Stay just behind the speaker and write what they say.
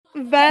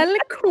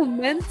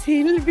Velkommen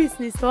til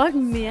Business Talk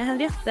med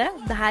Henriette.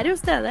 Dette jo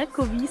stedet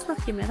hvor vi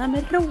snakker med de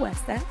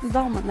råeste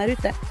damene der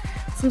ute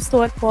som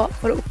står på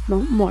for å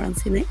oppnå målene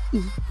sine i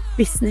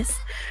business.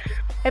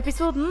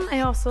 Episoden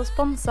også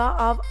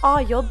sponset av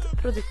AJ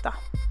Produkter.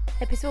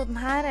 Episoden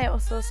her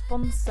også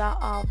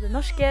sponset av det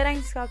norske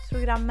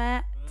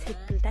regnskapsprogrammet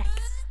TrippelTex.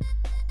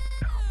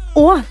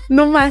 Og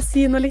nå må jeg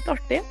si noe litt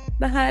artig.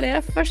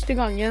 Dette første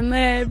gangen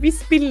vi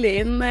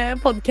spiller inn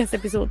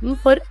podcast-episoden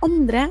for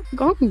andre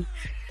gang.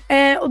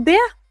 Og det,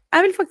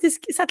 jeg vil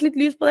faktisk sette litt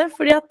lys på det,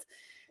 fordi at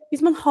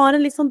hvis man har en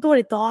litt sånn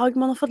dårlig dag,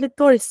 man har fått litt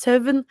dårlig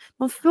søvn,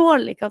 man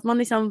føler ikke at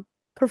man liksom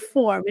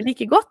performer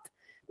like godt,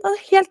 da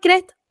det helt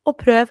greit å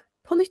prøve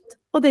på nytt,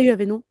 og det gjør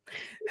vi nå.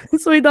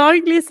 Så i dag,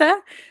 Lise,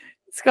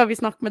 skal vi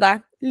snakke med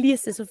deg,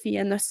 Lise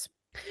Sofie Nøss.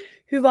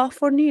 Hun var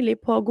for nylig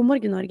på God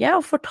morgen Norge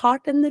og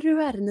fortalte en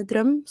rørende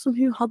drøm som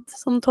hun hadde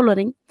som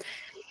 12-åring.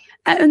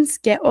 Jeg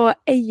ønsker å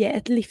eie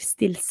et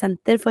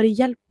livsstilssenter for å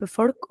hjelpe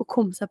folk å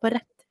komme seg på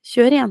rett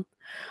kjør igjen.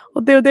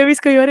 Og det jo det vi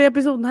skal gjøre i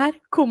episoden her,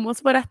 komme oss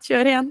på rett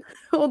kjør igjen.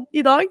 Og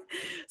i dag,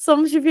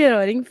 som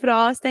 24-åring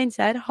fra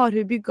Steinkjer, har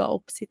hun bygget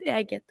opp sitt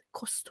eget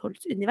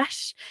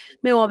kostholdsunivers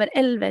med over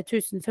 11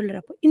 000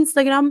 følgere på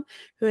Instagram.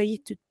 Hun har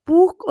gitt ut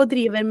bok og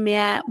driver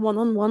med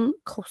one-on-one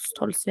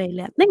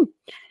kostholdsveiledning.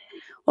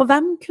 Og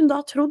hvem kunne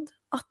da trodd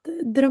at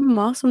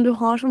drømmer som du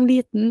har som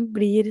liten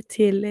blir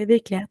til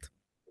virkelighet?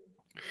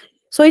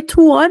 Så i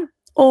 2 år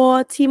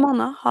og 10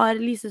 måneder har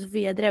Lise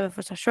Sofie drevet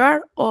for seg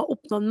selv og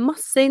oppnådd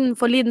masse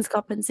innenfor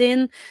lidenskapen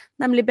sin,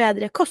 nemlig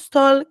bedre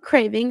kosthold,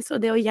 cravings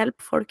og det å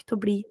hjelpe folk til å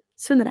bli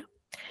sunnere.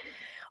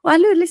 Og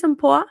jeg lurer liksom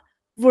på,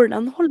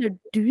 hvordan holder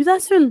du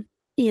deg sunn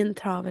i en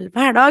travel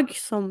hverdag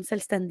som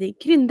selvstendig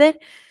gründer?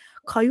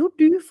 Hva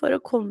gjorde du for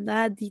å komme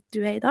deg dit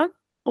du i dag?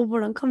 Og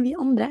hvordan kan vi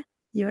andre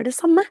gjøre det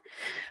samme?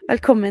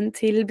 Velkommen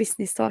til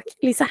Business Talk,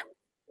 Lise.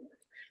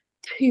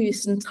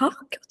 Tusen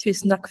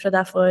takk for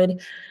deg for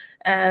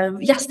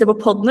gjester på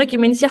podden, og ikke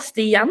minst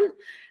gjester igjen.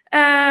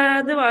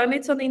 Det var en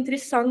litt sånn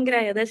interessant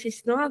greie det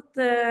sist nå, at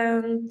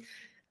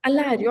jeg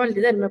lærer jo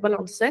aldri det med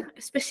balanse,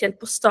 spesielt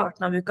på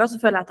starten av uka, så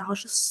føler jeg at jeg har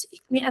så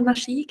sykt mye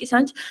energi, ikke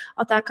sant?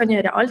 At jeg kan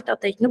gjøre alt,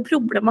 at det er ikke noe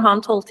problem å ha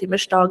en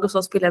 12-timers dag, og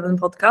så spille en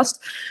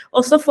podcast.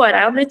 Og så får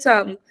jeg jo litt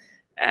sånn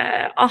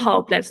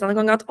aha-opplevelsen en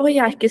gang at, oi,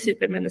 jeg er ikke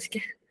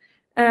supermenneske.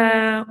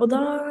 Og da,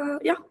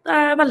 ja, da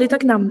er jeg veldig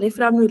takknemlig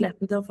for å ha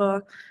muligheten til å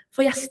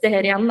få gjester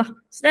her igjen da.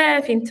 Så det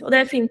er fint, og det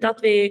er fint at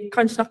vi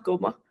kan snakke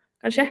om det,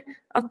 kanskje.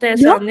 At det er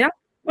sånn, ja.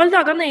 Alle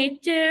dagene er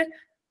ikke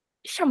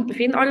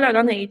kjempefin, alle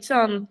dagene er ikke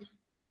sånn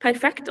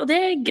perfekt, og det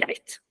er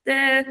greit. Det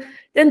er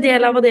en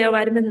del av det å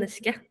være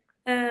menneske.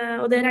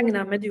 Og det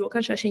regner jeg med du også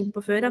kanskje har kjent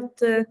på før, at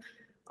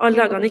alle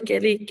dagene ikke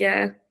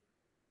er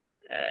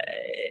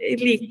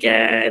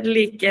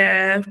like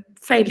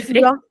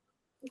feilfri. Ja.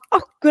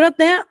 Akkurat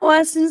det, og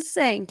jeg synes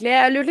egentlig,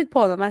 jeg lurer litt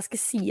på det om jeg skal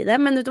si det,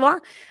 men vet du hva?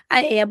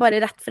 Jeg er bare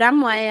rett frem,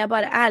 og jeg er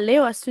bare ærlig,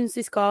 og jeg synes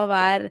vi skal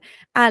være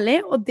ærlige,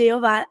 og det å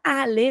være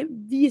ærlig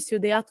viser jo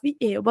det at vi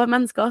er jo bare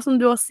mennesker, som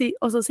du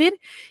også sier.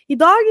 I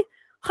dag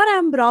har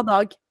jeg en bra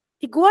dag.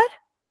 I går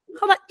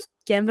hadde jeg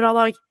ikke en bra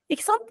dag,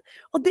 ikke sant?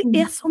 Og det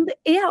er sånn det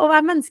er å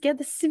være menneske,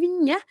 det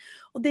svinger,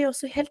 og det er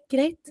også helt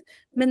greit,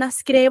 men jeg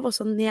skrev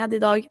også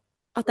ned i dag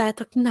at jeg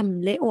er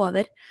takknemlig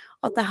over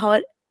at jeg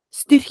har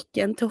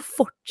styrken til å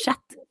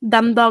fortsette de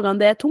dagene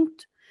det er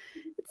tungt.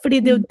 Fordi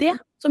det er jo det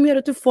som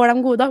gjør at du får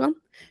de gode dagene.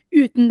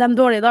 Uten de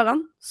dårlige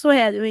dagene, så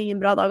er det jo ingen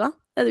bra dager.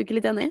 Er du ikke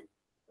litt enig?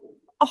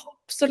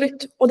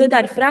 Absolutt. Og det er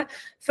derfor jeg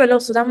føler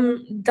også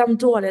de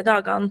dårlige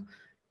dagene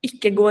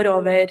ikke går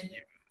over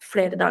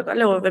flere dager,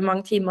 eller over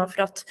mange timer,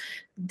 for at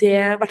det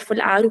i hvert fall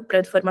jeg har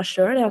opplevd for meg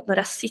selv, er at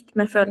når jeg sitter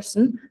med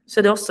følelsen, så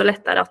er det også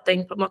lettere at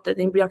den, på en måte,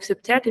 den blir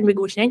akseptert, den blir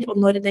godkjent,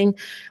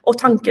 og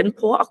tanken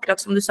på,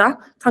 akkurat som du sa,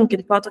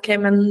 tanken på at ok,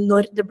 men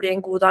når det blir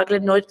en god dag,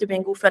 eller når det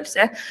blir en god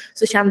følelse,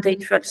 så kommer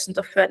den følelsen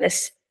til å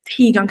føles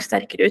 10 ganger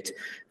sterkere ut,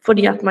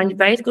 fordi at man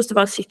vet hvordan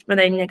det var å sitte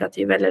med den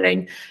negative eller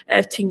den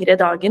tyngre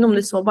dagen, om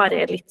det så bare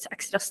er litt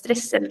ekstra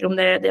stress, eller om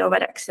det er det å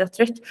være ekstra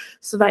trøtt,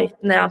 så vet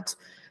den det at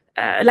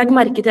legg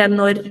merke til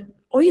når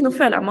oi, nå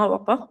føler jeg meg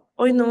oppe.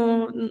 Oi,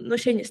 nå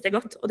kjennes det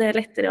godt, og det er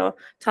lettere å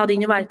ta det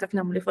inn og være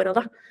takknemlig for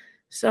det.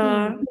 Så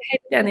jeg er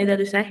helt enig i det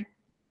du sier.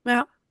 Ja,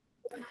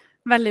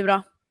 veldig bra.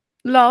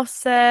 La oss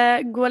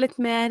gå litt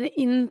mer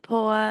inn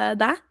på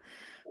deg.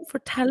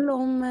 Fortell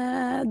om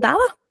deg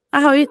da.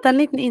 Jeg har jo gitt deg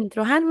en liten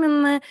intro her,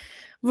 men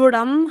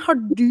hvordan har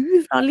du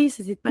fra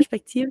Lise sitt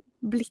perspektiv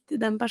blitt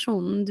den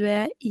personen du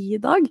er i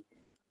dag?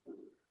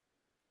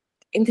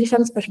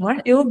 Interessant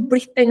spørsmål. Jo,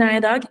 blitt den jeg er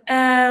i dag.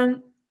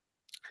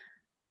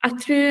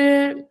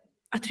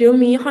 Jeg tror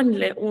mye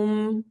handler om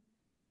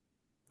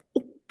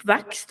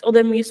oppvekst, og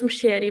det er mye som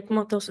skjer i på en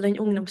måte også den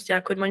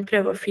ungdomstiden hvor man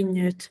prøver å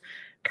finne ut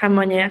hvem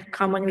man er,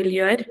 hva man vil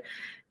gjøre.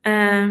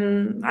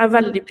 Jeg er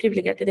veldig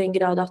privilegert i den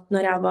grad at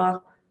når jeg var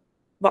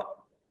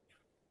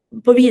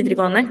på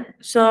videregående,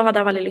 så hadde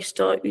jeg veldig lyst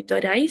til å ut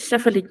og reise.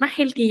 Jeg følte ikke meg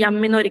helt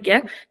hjemme i Norge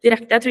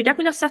direkte. Jeg tror ikke jeg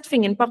kunne sett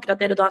fingeren på akkurat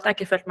det da, at jeg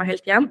ikke følte meg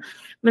helt hjemme.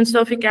 Men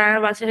så var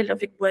jeg så heldig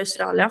og fikk bo i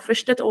Australia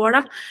først et år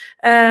da,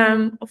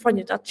 og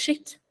fant ut at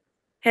shit,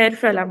 her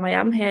føler jeg meg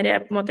hjem, her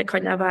på en måte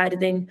kan jeg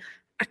være den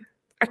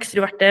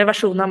ekstroverte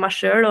versjonen av meg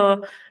selv,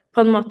 og på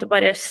en måte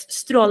bare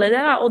stråle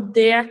det, da. Og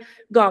det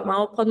ga meg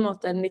jo på en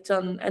måte en litt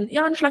sånn,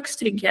 en slags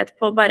trygghet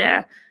på bare,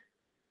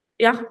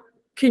 ja,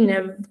 kunne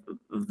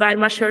være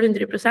meg selv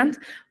 100%.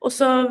 Og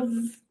så,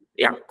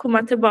 ja, kom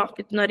jeg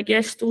tilbake til Norge,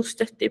 sto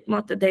støtt i på en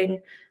måte den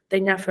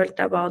jeg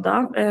følte jeg var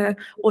da,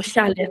 og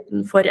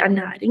kjærligheten for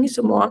ernæring,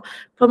 som også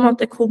på en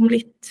måte kom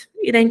litt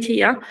i den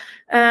tida.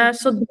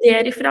 Så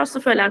derifra så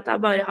føler jeg at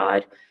jeg bare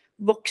har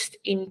vokst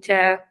inn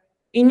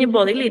i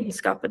både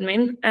lidenskapen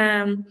min,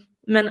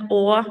 men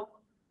også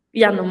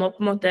gjennom å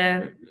på en måte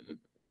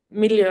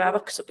miljøet jeg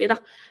vokser opp i, da.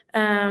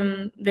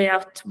 Ved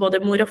at både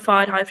mor og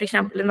far har for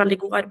eksempel en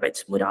veldig god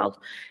arbeidsmoral,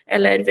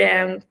 eller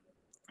ved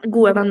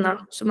gode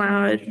venner som jeg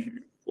har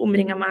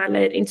omringet meg,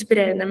 eller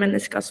inspirerende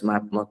mennesker som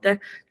jeg på en måte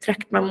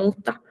trekt meg mot,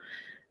 da.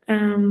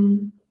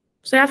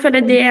 Så jeg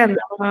føler det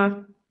ene har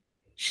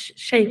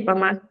shapet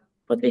meg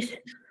på et vis.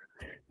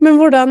 Men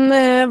hvordan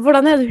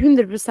det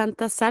 100%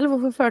 deg selv?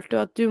 Hvorfor følte du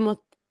at du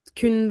måtte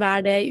kun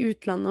være det i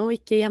utlandet og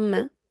ikke hjemme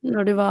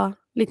når du var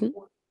liten?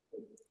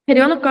 Det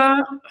var noe jeg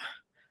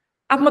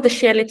på en måte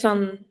ser litt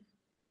sånn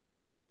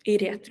i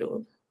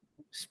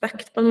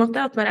retrospekt på en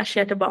måte, at når jeg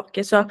ser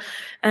tilbake, så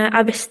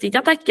jeg visste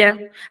ikke at jeg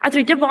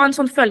tror ikke det var en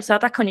sånn følelse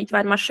at jeg kan ikke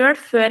være meg selv,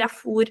 før jeg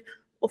for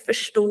og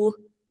forstod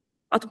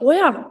at,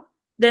 ja,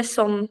 det er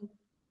sånn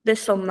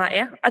jeg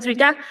er. Jeg tror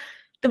ikke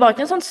det var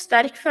ikke en sånn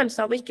sterk følelse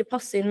av å ikke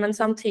passe inn, men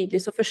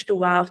samtidig så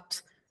forstod jeg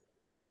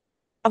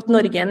at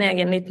Norge er en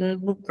egen liten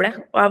boble,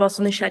 og jeg var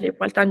så nysgjerrig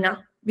på alt annet.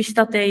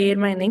 Visste at det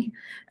gir mening.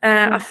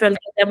 Jeg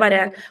følte at jeg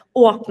bare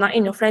åpnet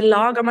enda flere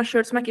lag av meg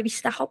selv som jeg ikke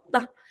visste jeg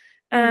hadde.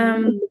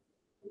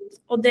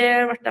 Og det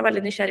ble jeg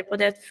veldig nysgjerrig på.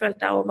 Det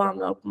følte jeg å være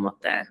med å på en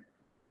måte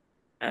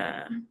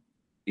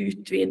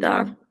utvide.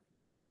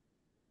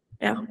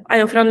 Ja, jeg er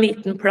jo fra en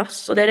liten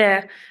plass, og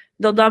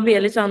da blir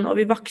det litt sånn, og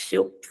vi vokser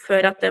jo opp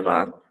før at det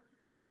var,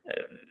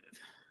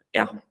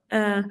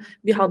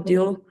 vi hadde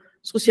jo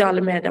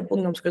sosiale medier på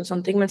ungdomsskolen og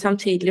sånne ting, men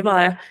samtidig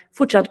var det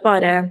fortsatt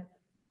bare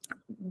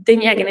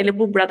den egen lille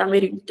bobla de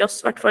rundt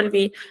oss, i hvert fall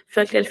vi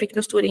følte eller fikk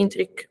noe store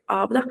inntrykk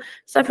av det.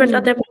 Så jeg følte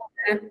at det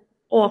bare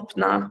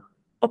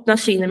åpnet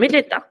synet mitt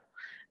litt, da.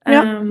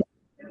 Ja.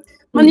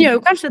 Man gjør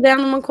jo kanskje det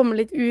når man kommer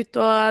litt ut,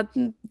 og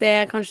det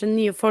er kanskje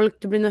nye folk,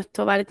 du blir nødt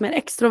til å være litt mer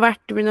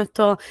ekstrovert, du blir nødt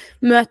til å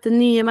møte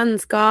nye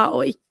mennesker,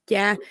 og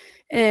ikke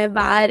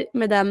være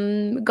med de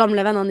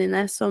gamle vennene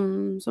dine som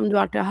du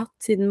alltid har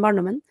hatt siden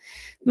barndommen.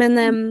 Men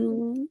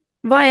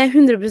hva er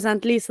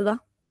 100% Lise da?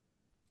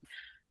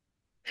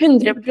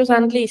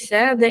 100%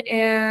 Lise,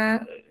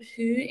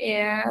 hun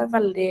er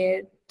veldig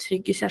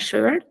trygg i seg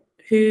selv.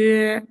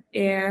 Hun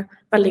er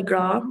veldig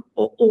glad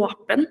og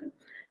åpen.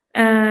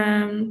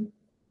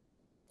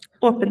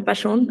 Åpen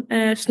person.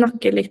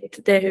 Snakker litt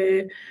det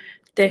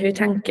hun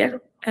tenker.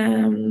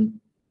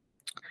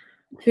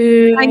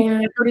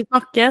 Tenker før du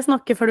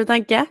snakker før du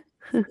tenker?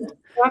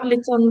 Ja,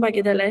 litt sånn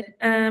begge deler.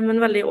 Men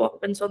veldig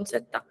åpen sånn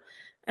sett, da.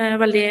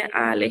 Veldig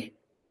ærlig.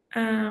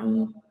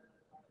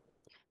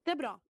 Det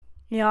er bra.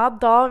 Ja,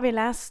 da vil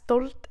jeg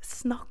stolt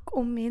snakke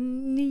om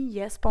min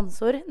nye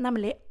sponsor,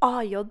 nemlig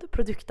AJ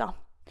Produkter.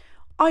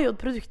 AJ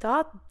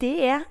Produkter, det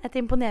er et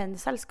imponerende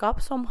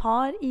selskap som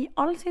har i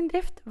all sin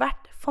drift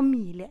vært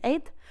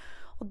familieeid.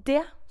 Og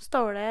det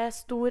står det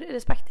stor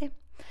respekt i.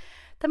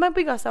 De har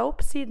bygget seg opp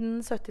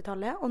siden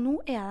 70-tallet, og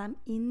nå er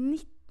de i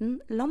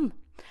 19 land.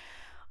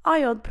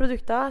 AJ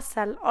Produkter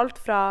selger alt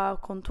fra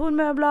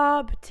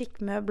kontormøbler,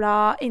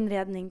 butikkmøbler,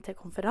 innredning til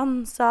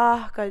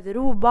konferanser,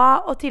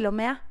 garderober og til og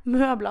med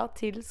møbler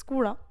til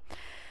skoler.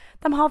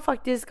 De har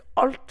faktisk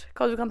alt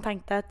hva du kan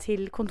tenke deg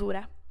til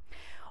kontoret.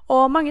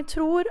 Og mange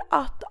tror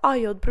at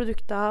AJ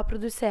Produkter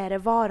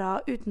produserer varer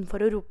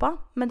utenfor Europa,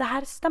 men det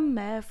her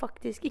stemmer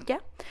faktisk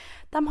ikke.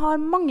 De har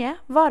mange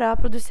varer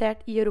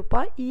produsert i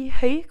Europa i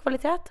høy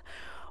kvalitet,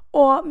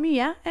 og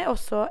mye er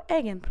også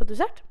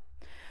egenprodusert.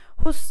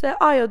 Hos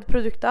AJ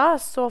Produkter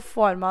så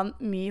får man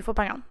mye for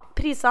pengene.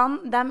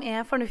 Prisene de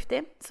er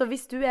fornuftige, så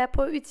hvis du er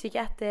på utkikk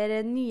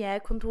etter nye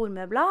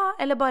kontormøbler,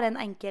 eller bare en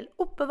enkel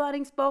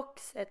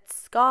oppbevaringsboks, et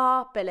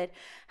skap, eller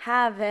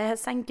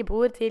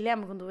heve-senkebord til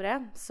hjemmekontoret,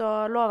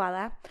 så lover jeg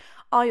det.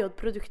 AJ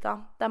Produkter,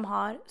 de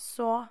har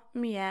så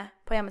mye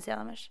på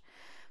hjemmesiden deres.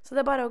 Så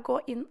det er bare å gå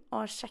inn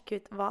og sjekke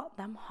ut hva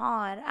de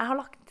har. Jeg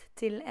har lagt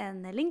til en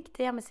link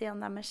til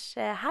hjemmesiden deres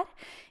her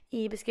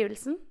i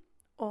beskrivelsen,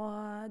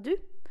 og de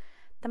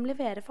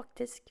leverer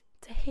faktisk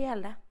til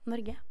hele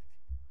Norge.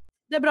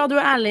 Det er bra du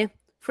er ærlig,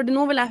 for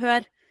nå vil jeg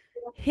høre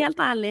helt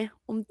ærlig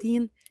om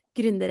din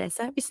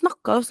gründerreise. Vi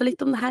snakket også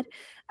litt om det her.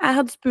 Jeg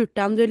hadde spurt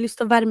deg om du hadde lyst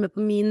til å være med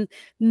på min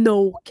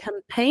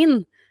no-campaign.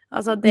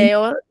 Altså det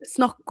å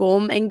snakke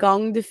om en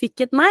gang du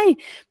fikk et nei.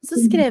 Så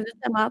skrev du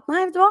til meg at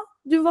nei, vet du hva?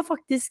 Du var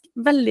faktisk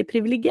veldig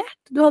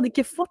privilegert. Du hadde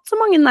ikke fått så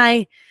mange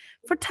nei.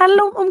 Fortell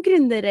om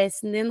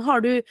gründerreisen din.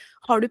 Har du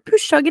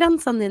pushet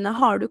grensene dine?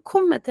 Har du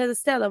kommet til det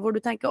stedet hvor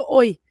du tenker,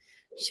 oi,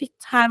 shit,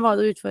 her var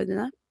det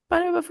utfordrende.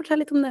 Bare fortell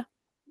litt om det.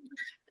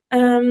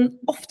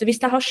 Ofte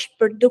hvis jeg har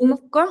spurt om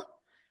noe,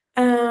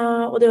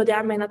 Og det er jo det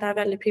jeg mener at jeg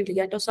er veldig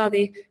privilegert. Og så har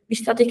vi,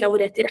 hvis det ikke har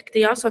vært et direkte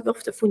ja, så har vi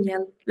ofte funnet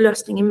en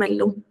løsning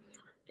imellom.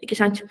 Ikke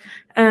sant?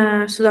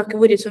 Så det har ikke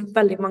vært så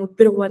veldig mange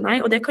brå nei.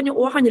 Og det kan jo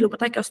også handle om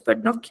at jeg ikke har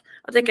spurt nok.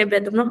 At jeg ikke har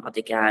bedt om noe. At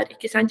det ikke er,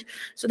 ikke sant?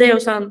 Så det er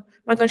jo sånn,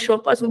 man kan se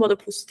på det som både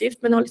positivt,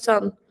 men også litt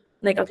sånn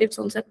negativt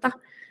sånn sett da.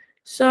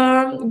 Så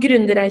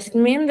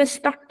gründerreisen min, det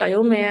startet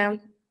jo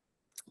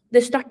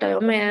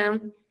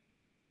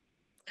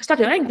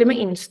egentlig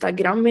med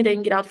Instagram i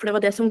den grad, for det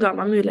var det som ga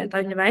meg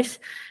muligheter underveis.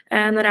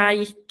 Når jeg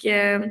gikk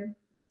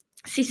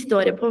siste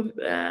året på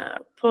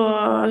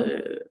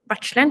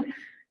bacheloren,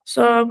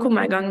 så kom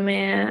jeg i gang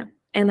med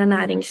en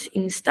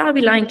ernæringsinsta. Jeg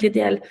ville egentlig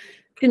dele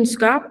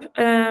kunnskap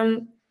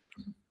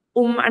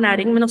om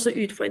ernæring, men også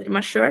utfordre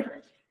meg selv.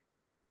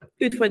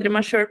 Utfordre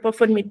meg selv på å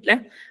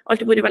formidle.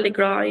 Alltid vært veldig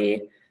glad i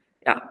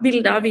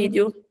bilder,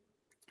 video,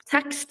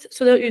 tekst,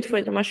 så det å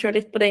utfordre meg selv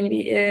litt på den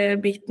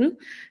biten.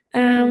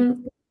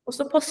 Og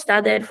så postet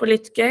jeg der for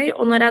litt gøy,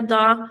 og når jeg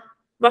da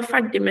var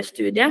ferdig med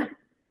studiet,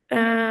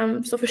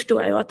 så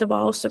forstod jeg jo at det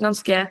var også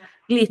ganske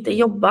lite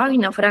jobber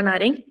innenfor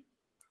ernæring,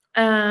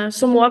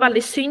 som var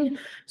veldig synd,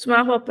 som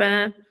jeg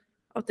håper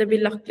at det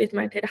blir lagt litt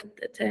mer til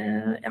rette til,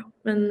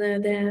 men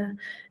det er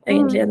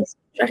egentlig en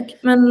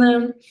sjekk.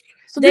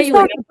 Så du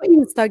startet på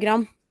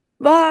Instagram.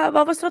 Hva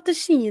var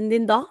strategien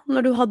din da,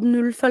 når du hadde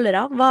 0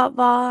 følgere? Hva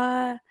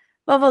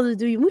var det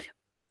du gjorde?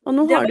 Og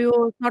nå har du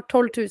jo snart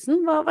 12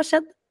 000. Hva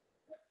skjedde?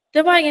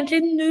 Det var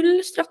egentlig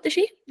 0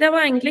 strategi. Det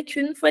var egentlig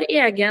kun for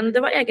egen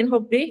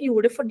hobby. Jeg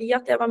gjorde det fordi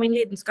at det var min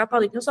lidenskap. Jeg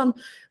hadde ikke noe sånn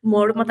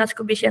mål om at jeg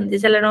skulle bli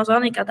kjendis eller noe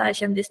sånt. Ikke at jeg er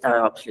kjendis, det er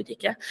jeg absolutt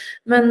ikke.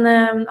 Men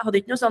jeg hadde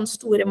ikke noe sånn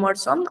store mål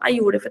sånn. Jeg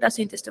gjorde det fordi jeg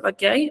syntes det var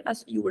gøy.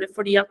 Jeg gjorde det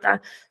fordi at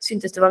jeg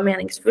syntes det var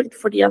meningsfullt,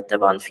 fordi at det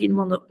var en fin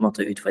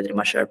måte å utfordre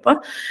meg selv på.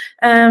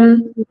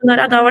 Når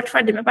jeg da ble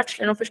ferdig med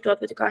bacheloren og forstod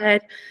at vet du hva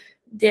her,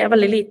 det er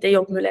veldig lite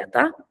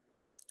jobbmuligheter.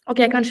 Ok,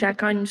 kanskje jeg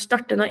kan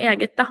starte noe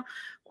eget da.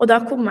 Og da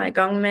kom jeg i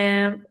gang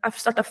med, jeg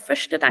startet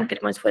først et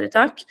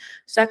enkeltmannsforetak,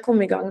 så jeg kom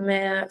i gang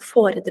med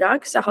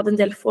foredrag, så jeg hadde en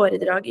del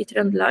foredrag i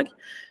Trøndelag,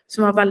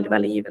 som var veldig,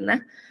 veldig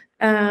givende.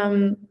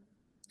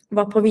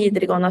 Var på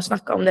videregående og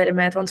snakket om det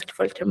med et vanskelig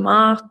forhold til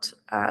mat,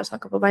 jeg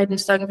snakket på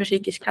verdensdagen for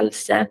psykisk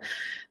helse,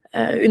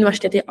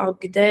 Universitetet i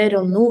Agder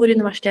og Nord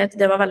Universitet, så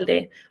det var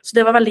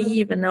veldig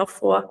givende å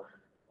få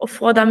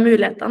de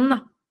mulighetene da.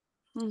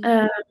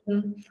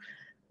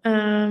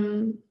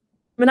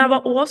 Men jeg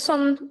var også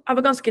sånn, jeg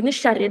var ganske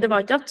nysgjerrig, det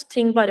var ikke at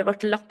ting bare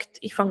ble lagt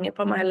i fanget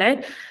på meg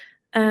heller.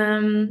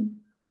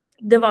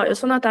 Det var jo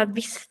sånn at jeg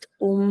visste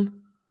om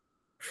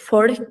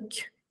folk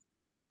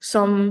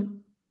som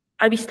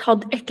jeg visste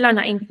hadde et eller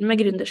annet enten med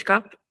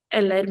gründerskap,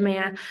 eller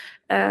med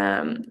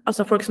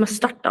altså folk som har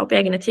startet opp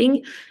egne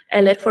ting,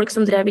 eller folk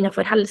som drev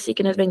innenfor helse,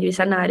 ikke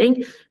nødvendigvis ernæring.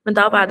 Men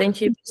da var jeg den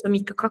typen som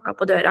gikk og kakket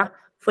på døra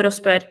for å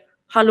spørre,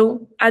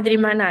 hallo, jeg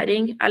driver med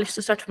ernæring, jeg har lyst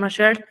til å starte for meg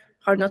selv,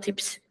 har du noen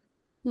tips?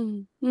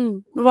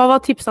 Hva var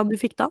tipsene du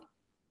fikk da?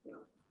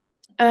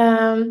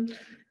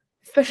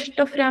 Først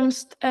og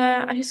fremst,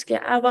 jeg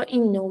husker jeg var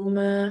innom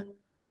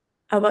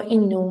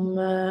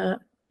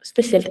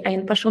spesielt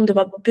en person, det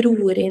var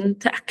broren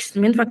til eksen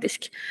min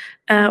faktisk,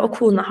 og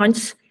kona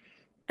hans.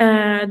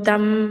 De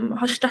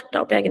har startet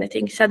opp egne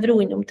ting, så jeg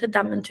dro innom til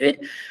dem en tur,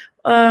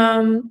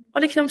 og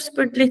liksom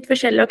spurte litt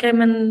forskjellig, ok,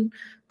 men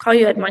hva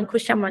gjør man,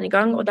 hvor kommer man i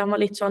gang? Og de var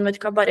litt sånn, vet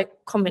du hva, bare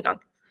kom i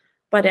gang.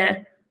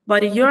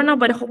 Bare gjør noe,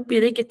 bare hopp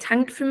i det, ikke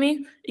tenk for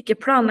mye, ikke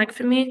planlegg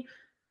for mye,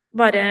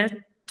 bare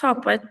ta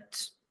på et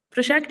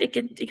prosjekt,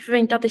 ikke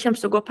forvente at det kommer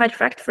til å gå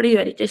perfekt, for det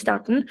gjør ikke i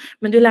starten,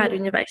 men du lærer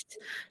underveis.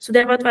 Så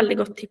det var et veldig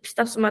godt tips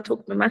da, som jeg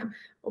tok med meg,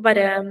 og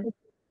bare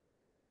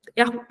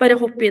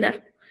hopp i det.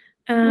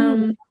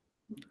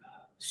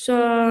 Så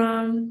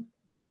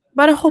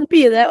bare hopp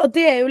i det, og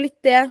det er jo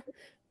litt det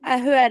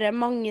jeg hører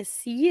mange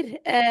sier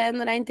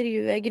når jeg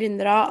intervjuer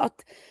gründere, at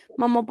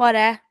man må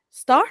bare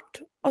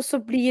starte, og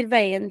så blir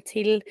veien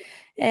til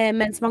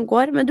mens man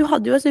går. Men du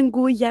hadde jo også en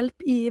god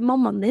hjelp i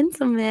mammaen din,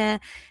 som er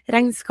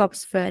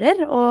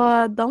regnskapsfører,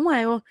 og da må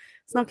jeg jo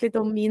snakke litt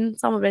om min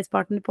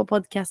samarbeidspartner på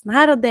podcasten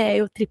her, og det er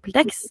jo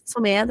TrippelTex,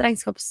 som er et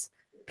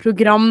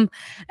regnskapsprogram,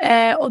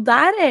 og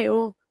der er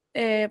jo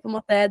på en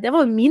måte, det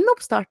var jo min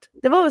oppstart.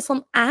 Det var jo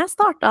sånn jeg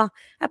startet.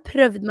 Jeg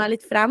prøvde meg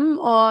litt frem,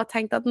 og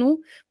tenkte at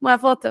nå må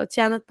jeg få til å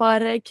tjene et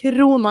par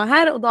kroner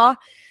her, og da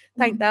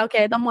tenkte jeg, ok,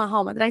 da må jeg ha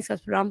med et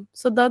regnskapsprogram.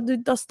 Så da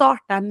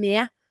startet jeg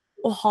med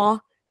å ha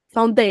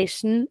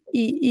foundation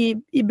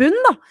i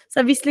bunnen da.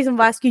 Så jeg visste liksom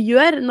hva jeg skulle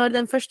gjøre når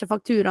den første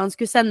fakturaen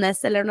skulle sendes,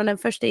 eller når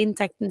den første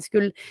inntekten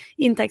skulle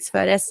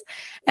inntektsføres.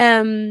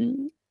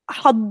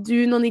 Hadde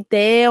du noen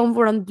idé om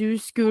hvordan du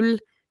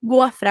skulle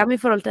gå frem i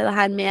forhold til det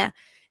her med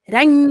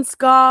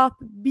regnskap,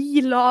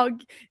 bilag,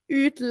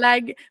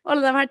 utlegg,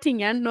 alle de her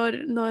tingene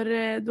når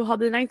du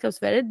hadde en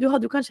regnskapsfører? Du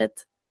hadde jo kanskje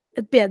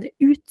et bedre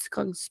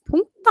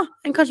utgangspunkt da,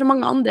 enn kanskje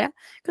mange andre.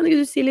 Kan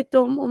ikke du si litt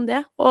om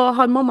det? Og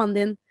har mammaen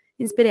din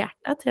inspirert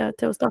deg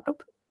til å starte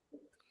opp?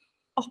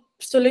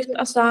 Absolutt.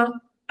 Altså,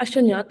 jeg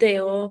skjønner jo at det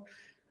er jo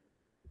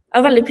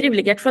Jeg veldig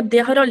privilegert, for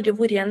det har aldri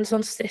vært en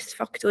sånn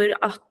stressfaktor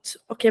at,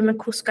 ok, men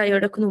hvordan skal jeg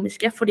gjøre det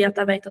økonomiske? Fordi at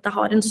jeg vet at jeg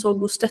har en så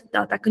god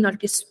støtte at jeg kunne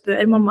alltid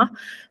spørre mamma,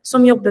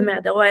 som jobber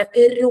med det og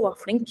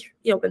råflink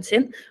i jobben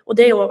sin. Og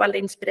det jo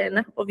veldig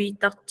inspirerende å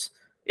vite at,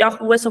 ja,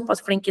 hun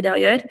såpass flink i det å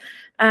gjøre.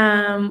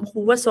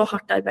 Hun så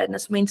hardt arbeidende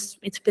som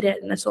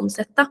inspirerende sånn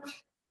sett da.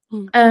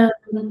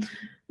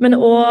 Men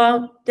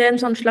også, det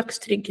en sånn slags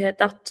trygghet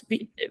at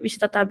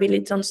hvis at jeg blir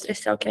litt sånn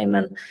stresset, ok,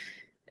 men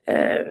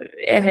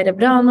her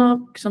bra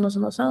nok, sånn og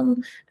sånn og sånn.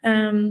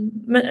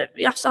 Men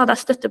ja, så hadde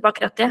jeg støtte på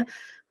akkurat det.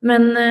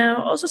 Men,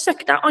 og så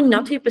søkte jeg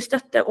annen type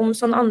støtte om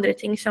sånne andre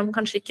ting som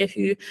kanskje ikke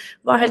hun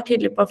var helt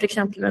tydelig på, for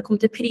eksempel når det kom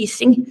til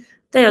prising.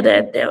 Det jo det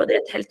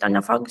et helt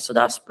annet fag, så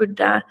da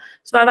spurte jeg,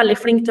 så var jeg veldig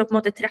flink til å på en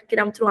måte trekke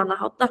de trådene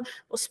jeg hadde, da,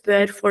 og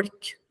spørre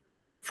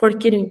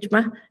folk rundt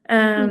meg.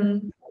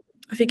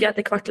 Jeg fikk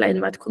etter hvert leie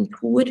meg et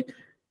kontor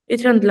i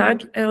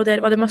Trøndelag, og der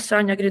var det masse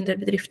andre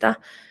gründerbedrifter.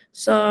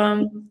 Så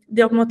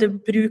det å på en måte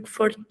bruke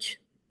folk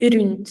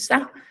rundt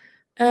seg,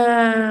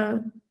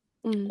 og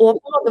på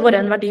en måte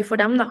være en verdi for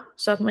dem, da,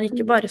 så at man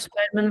ikke bare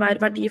spør, men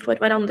være verdi for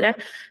hverandre,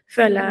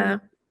 føler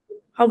jeg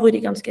har vært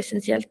ganske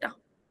essensielt, da.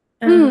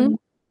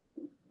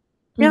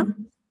 Ja,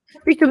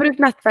 viktig å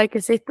bruke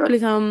nettverket sitt og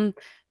liksom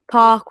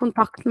ta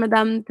kontakt med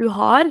dem du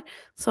har,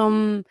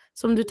 som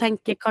du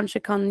tenker kanskje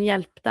kan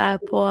hjelpe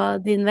deg på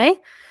din vei.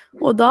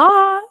 Og da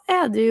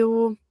det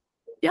jo,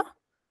 ja,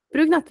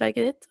 bruk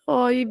nettverket ditt,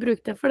 og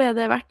bruk det for det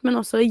det verdt, men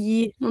også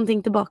gi noen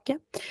ting tilbake.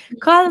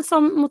 Hva det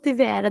som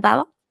motiverer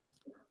deg da?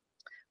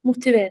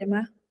 Motiverer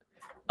meg?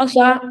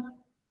 Altså,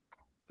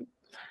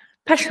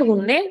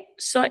 personlig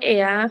så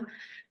jeg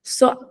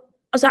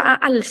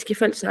elsker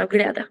følelsen av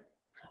glede.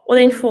 Og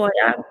den får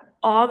jeg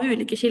av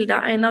ulike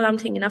kilder. En av de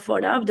tingene jeg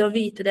får det av, det å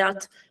vite det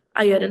at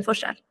jeg gjør en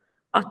forskjell.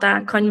 At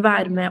jeg kan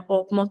være med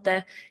og på en måte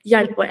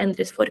hjelpe å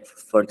endre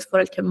folks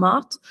forhold til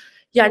mat,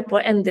 hjelpe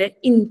å endre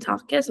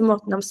inntaket, så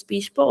måten de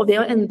spiser på, og ved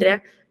å endre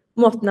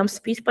måten de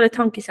spiser på, eller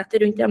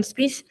tankesettet rundt det de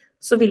spiser,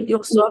 så vil de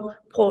også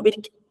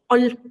påvirke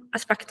alle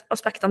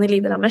aspektene i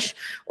livet deres.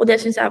 Og det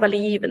synes jeg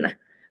veldig givende.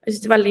 Jeg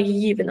synes det veldig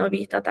givende å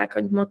vite at jeg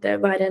kan på en måte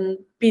være en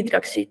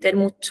bidragsyter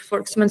mot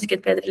folk som ønsker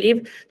et bedre liv,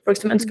 folk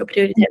som ønsker å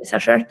prioritere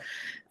seg selv.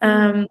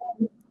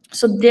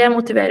 Så det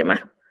motiverer meg.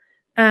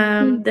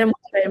 Det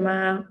motiverer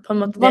meg på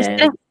en måte. Hva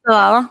stresser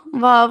deg da?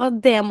 Hva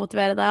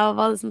demotiverer deg, og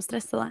hva det som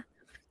stresser deg?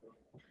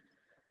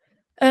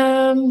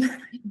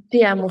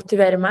 Det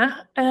motiverer meg.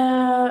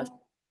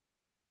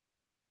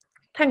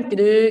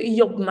 Tenker du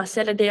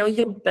jobbmessig, eller det å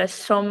jobbe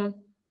som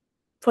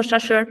for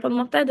seg selv på en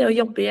måte, det å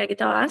jobbe i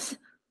eget AS?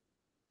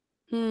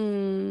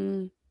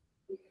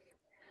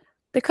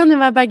 Det kan jo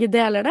være begge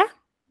deler det.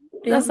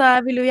 Ja. Altså,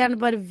 jeg vil jo gjerne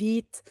bare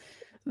vite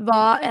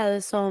hva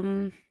det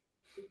som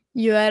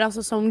gjør,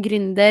 altså som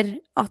gründer,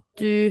 at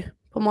du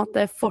på en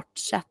måte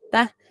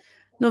fortsetter.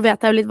 Nå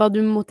vet jeg jo litt hva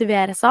du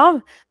motiveres av,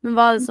 men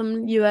hva det som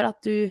gjør at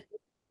du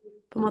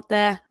på en måte,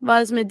 hva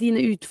det som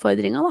dine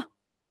utfordringer da?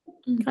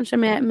 Kanskje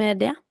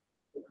med det?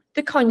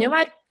 Det kan jo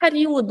være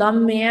perioder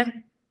med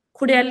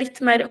hvor det litt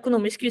mer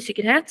økonomisk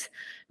usikkerhet,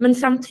 men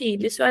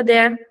samtidig så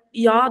det,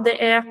 ja, det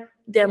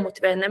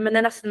demotiverende, men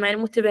det nesten mer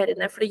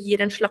motiverende, for det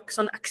gir en slags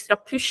sånn ekstra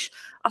push,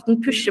 at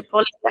den pusher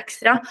på litt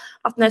ekstra,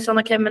 at den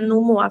sånn, ok, men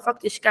nå må jeg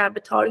faktisk, skal jeg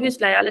betale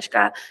husleie, eller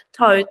skal jeg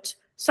ta ut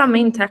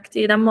samme inntekt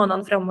i de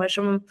månedene fremover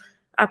som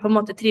jeg på en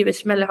måte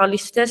trives med eller har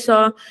lyst til,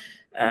 så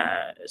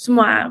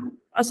må jeg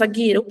altså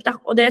gire opp da,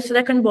 og så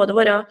det kan både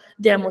være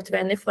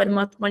demotiverende i form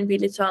av at man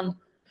blir litt sånn,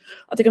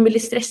 at det kan bli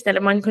litt stressende,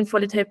 eller man kan få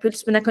litt høy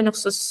puls, men det kan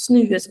også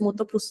snues mot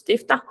noe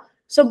positivt da.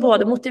 Så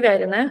både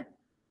motiverende,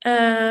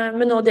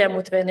 men også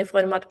demotiverende i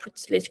form av at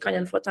plutselig kan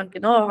en få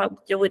tanken, hadde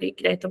det vært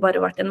greit å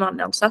bare vært en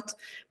vanlig ansatt,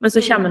 men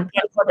så kommer en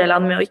på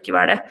fordelene med å ikke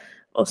være det.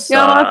 Så...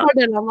 Ja, hva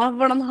fordelene?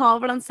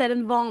 Hvordan ser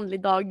en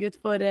vanlig dag ut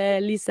for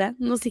Lise?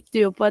 Nå sitter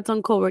du jo på et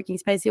sånn coworking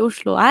space i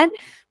Oslo her.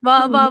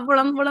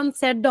 Hvordan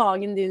ser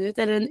dagen din ut,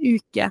 eller en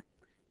uke?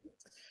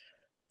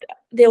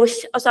 Det jo,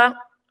 altså...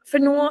 For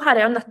nå har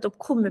jeg jo nettopp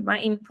kommet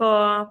meg inn på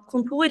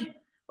kontor,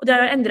 og det har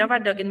jo endret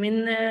hverdagen min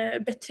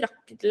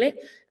betraktelig.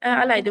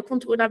 Jeg leide jo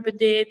kontor da jeg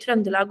bodde i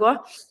Trøndelag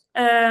også,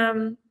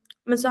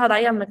 men så hadde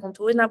jeg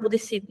hjemmekontor når jeg bodde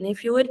i Sydney i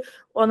fjor,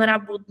 og når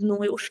jeg bodde nå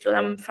i Oslo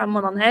de 5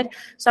 månedene her,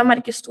 så jeg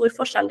merker stor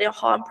forskjell i å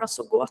ha en plass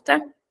å gå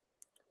til,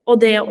 og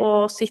det å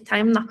sitte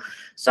hjemme da.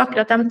 Så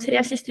akkurat de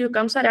 3 siste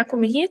ukene så har jeg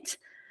kommet hit.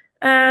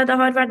 Da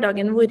har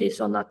hverdagen vært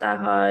sånn at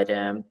jeg har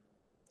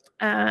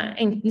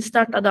enten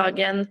startet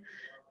dagen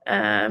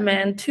med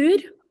en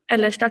tur,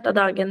 eller startet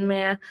dagen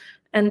med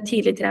en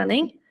tidlig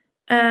trening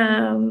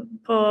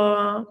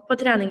på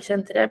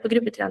treningssenteret, på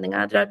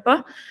gruppetreninga jeg drar på,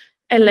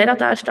 eller at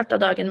jeg har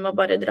startet dagen med å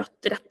bare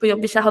dratt rett på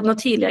jobb hvis jeg hadde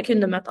noen tidlige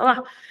kundemøter da.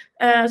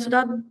 Så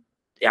da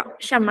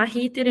kommer jeg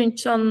hit i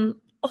rundt sånn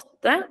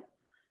 8,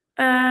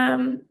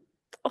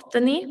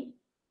 8-9,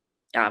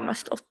 ja,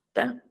 mest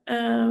 8,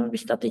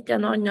 hvis det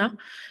ikke noe annet.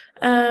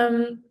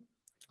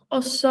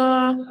 Og så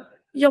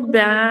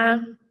jobber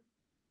jeg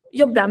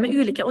jobber jeg med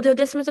ulike, og det er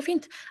jo det som er så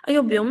fint. Jeg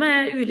jobber jo med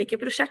ulike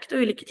prosjekt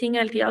og ulike ting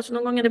hele tiden. Altså,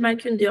 noen ganger er det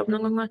mer kundejobb,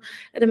 noen ganger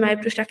er det mer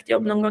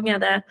prosjektjobb, noen ganger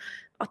er det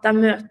at jeg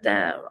møter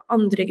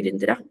andre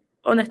gründere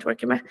og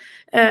networker med,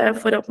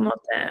 for å på en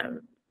måte,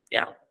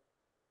 ja,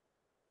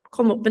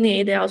 komme opp med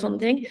nye ideer og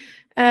sånne ting.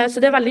 Så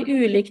det er veldig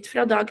ulikt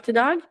fra dag til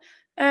dag.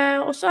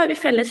 Og så har vi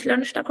felles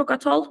lunsj da, klokka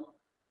 12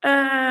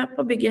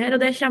 på bygget her, og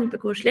det er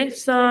kjempekoselig.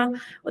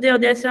 Og det er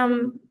jo det som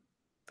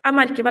jeg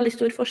merker veldig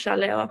stor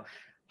forskjell i å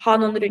ha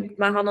noen rundt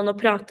meg, ha noen å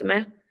prate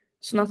med,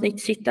 sånn at man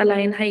ikke sitter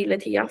alene hele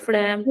tiden. For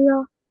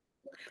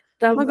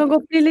man kan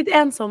godt bli litt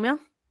ensom, ja.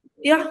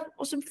 Ja,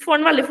 og så får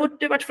den veldig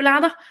fort, i hvert fall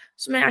jeg da,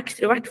 som er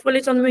ekstrovert, får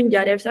litt sånn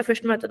munndiaré hvis jeg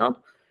først møter noen.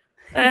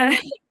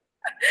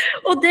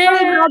 Og det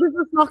er bra du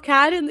får snakke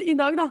her i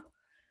dag da.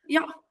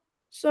 Ja,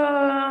 så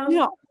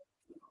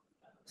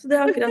det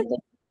er akkurat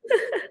det.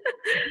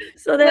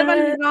 Så det er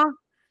veldig bra.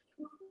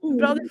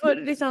 Bra du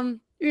får liksom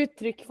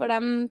uttrykk for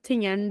de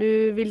tingene du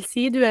vil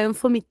si. Du er jo en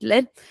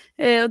formidler,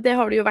 og det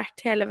har du jo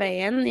vært hele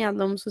veien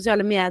gjennom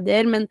sosiale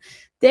medier, men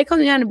det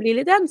kan jo gjerne bli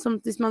litt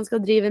ensomt hvis man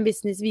skal drive en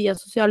business via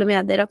sosiale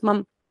medier, at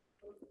man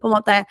på en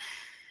måte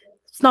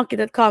snakker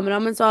til et kamera,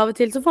 men så av og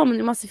til så får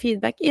man jo masse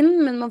feedback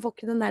inn, men man får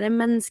ikke den der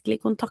menneskelige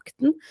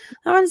kontakten.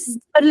 Det var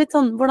bare litt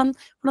sånn, hvordan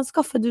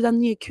skaffer du deg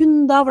nye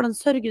kunder? Hvordan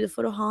sørger du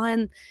for å ha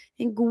en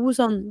god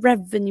sånn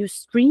revenue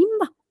stream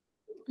da?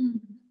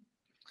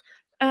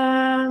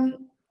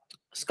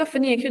 Skaffe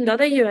nye kunder,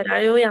 det gjør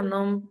jeg jo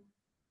gjennom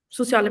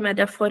sosiale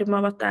medier i form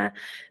av at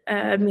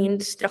min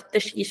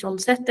strategi sånn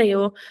sett er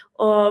jo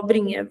å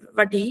bringe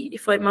verdi i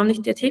form av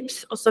nyttige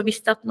tips, og så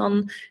hvis at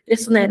noen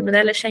resonerer med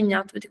det, eller kjenner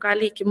at vet du hva, jeg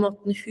liker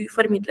måten hun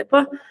formidler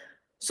på,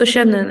 så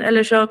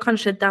eller så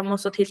kanskje de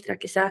også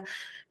tiltrekker seg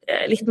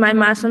litt mer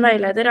meg som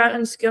veileder. Jeg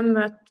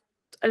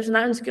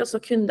ønsker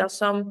også kunder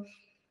som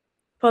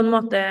på en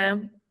måte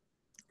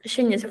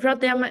kjenner seg, for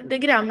at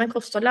det greia med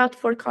kosthold er at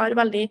folk har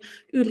veldig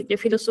ulike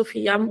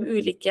filosofier,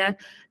 ulike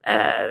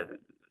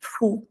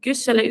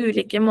fokus eller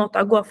ulike måter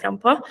å gå frem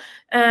på.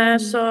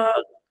 Så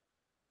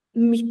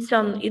mitt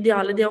sånn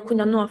ideale det å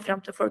kunne nå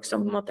frem til folk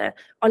som på en måte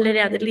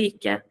allerede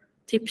liker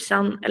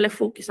tipsene eller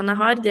fokusene jeg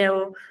har, det er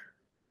jo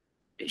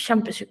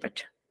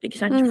kjempesupert, ikke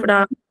sant? For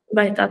da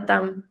vet jeg at de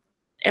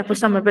er på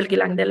samme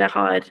bølgelengde eller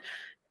har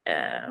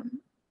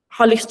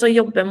lyst til å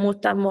jobbe mot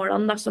de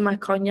målene da, som jeg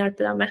kan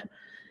hjelpe dem med.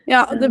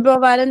 Ja, det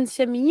bør være en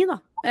kjemi da,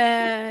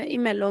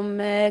 imellom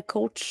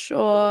coach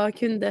og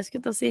kunde,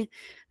 skulle jeg si.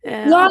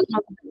 Ja,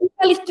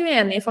 jeg er litt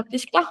uenig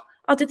faktisk da,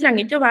 at det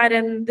trenger ikke å være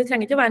en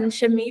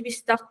kjemi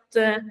hvis at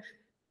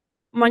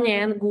man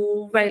er en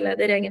god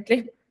veileder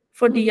egentlig,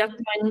 fordi at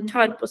man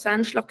tar på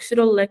seg en slags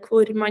rolle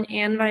hvor man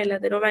er en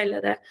veileder og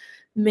veileder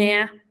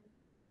med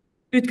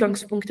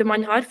utgangspunktet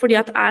man har, fordi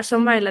at jeg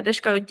som veileder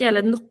skal jo ikke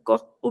dele noe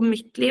om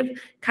mitt liv,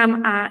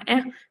 hvem jeg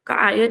er, hva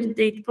jeg gjør, det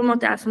er ikke på en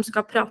måte jeg som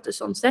skal prate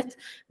sånn sett,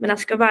 men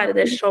jeg skal være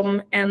der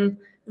som en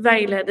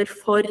veileder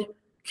for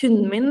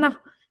kunden min da.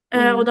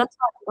 Og da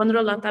tar jeg på en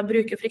rolle at jeg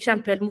bruker for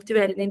eksempel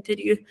motiverende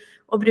intervju,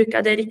 og bruker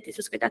jeg det riktig,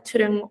 så skal jeg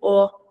trenge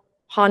å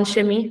ha en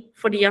kjemi,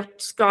 fordi at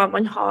skal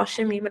man ha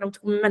kjemi mellom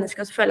to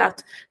mennesker, så føler jeg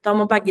at da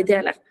må begge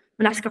dele,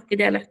 men jeg skal ikke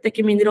dele, det er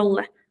ikke min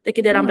rolle, det er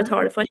ikke det de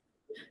betaler for.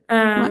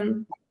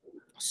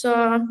 Så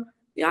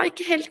jeg er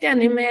ikke helt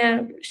enig med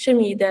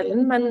kjemidelen,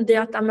 men det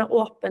at de er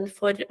åpne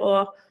for å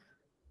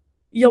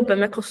jobbe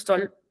med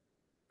kosthold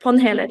på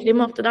en helhetlig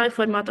måte da, i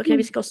form av at ok,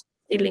 vi skal også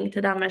stilling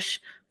til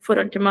deres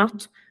forhold til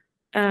mat,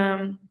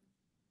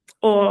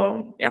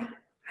 og ja,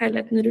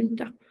 helheten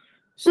rundt det.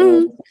 Så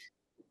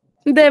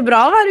det er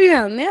bra å være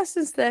uenig, jeg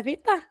synes det er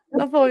fint da.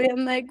 Da får vi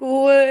en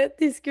god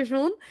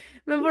diskusjon.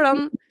 Men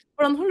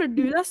hvordan holder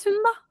du deg sunn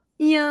da?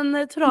 I en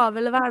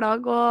travel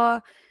hverdag,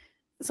 og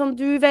sånn,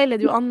 du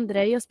veileder jo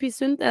andre i å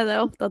spise sunt. Er det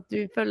ofte at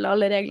du følger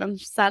alle reglene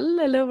selv,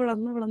 eller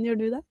hvordan gjør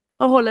du det?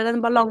 Og holder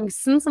den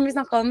balansen som vi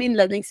snakket om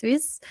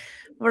innledningsvis.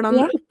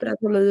 Hvordan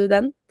opprettholder du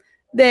den?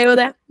 Det er jo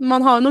det.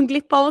 Man har jo noen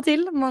glipp av og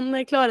til. Man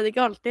klarer det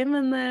ikke alltid,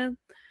 men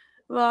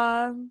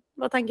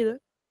hva tenker du?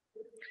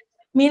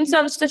 Min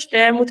største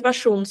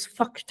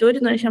motivasjonsfaktor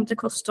når det kommer til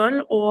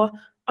kosthold og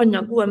andre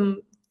gode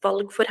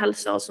valg for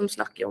helse, og som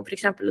snakker om for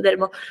eksempel det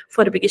med å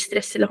forebygge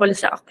stress eller holde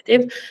seg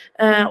aktiv,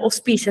 og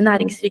spise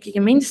næringsrik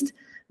ikke minst,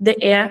 det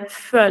er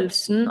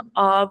følelsen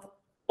av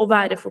å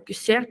være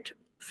fokusert,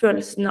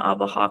 følelsen av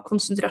å ha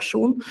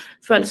konsentrasjon,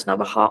 følelsen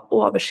av å ha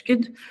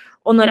overskudd.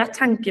 Og når jeg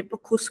tenker på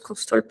hvordan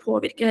kosthold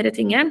påvirker disse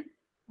tingene,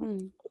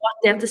 og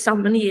at det til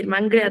sammen gir meg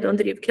en glede og en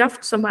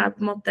drivkraft som jeg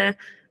på en måte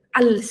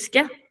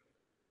elsker,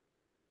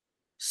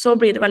 så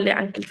blir det veldig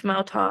enkelt for meg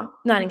å ta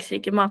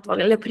næringsrike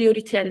matvalg, eller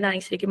prioritere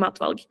næringsrike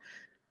matvalg.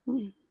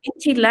 I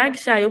tillegg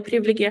så er jeg jo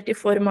privilegert i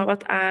form av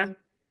at jeg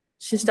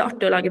synes det er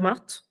artig å lage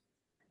mat.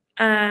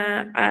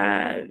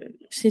 Jeg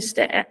synes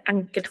det er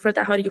enkelt for at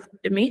jeg har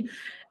gjort det mye.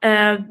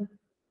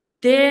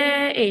 Det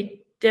er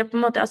ikke på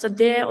en måte, altså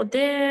det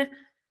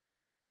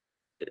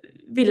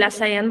vil jeg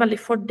si er en veldig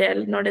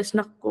fordel når det er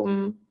snakk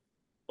om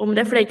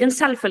det, for det er ikke en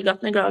selvfølge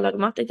at den er glad å lage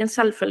mat, det er ikke en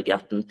selvfølge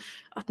at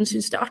den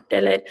synes det er artig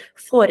eller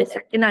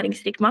foretrekker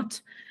næringsrik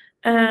mat.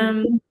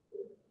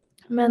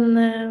 Men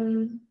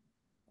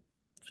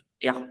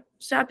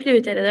så jeg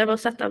prioriterer det ved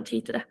å sette av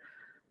tid til det.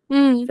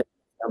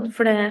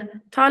 For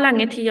det tar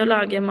lenge tid å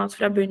lage mat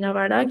fra bunnen av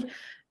hver dag.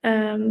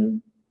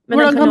 Men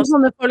hvordan kan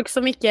sånne folk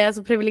som ikke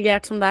så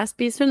privilegert som deg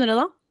spise sunnere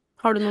da?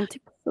 Har du noen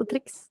tips og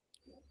triks?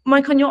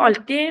 Man kan jo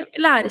alltid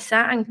lære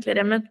seg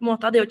enklere med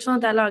måter. Det jo ikke sånn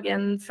at jeg lager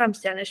en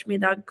 5-stjerners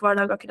middag hver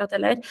dag akkurat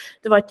heller.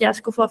 Det var ikke det jeg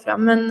skulle få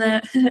fram,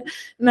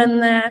 men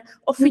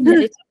å finne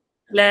litt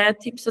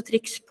tips og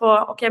triks på,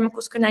 men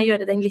hvordan kan jeg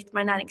gjøre den litt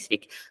mer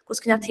næringsrik?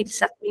 Hvordan kan jeg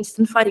tilsette minst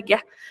en farge?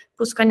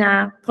 Hvordan kan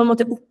jeg på en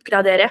måte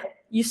oppgradere,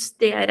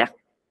 justere?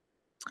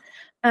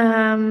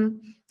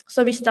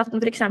 Så hvis at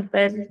den for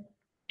eksempel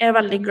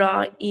veldig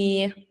glad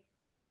i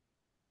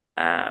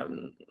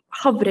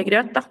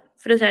havregrøt, da,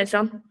 for å si det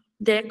sånn.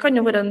 Det kan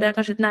jo være, det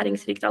kanskje et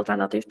næringsrikt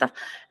alternativ, da.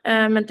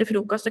 Men til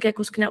frokost,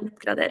 hvordan kan jeg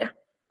oppgradere?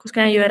 Hvordan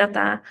kan jeg gjøre at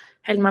jeg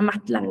holder meg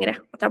mett lengre?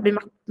 At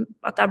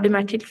jeg blir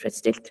mer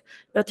tilfredsstilt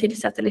ved å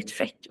tilsette litt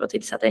fett, ved å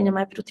tilsette enda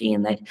mer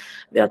proteiner,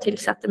 ved å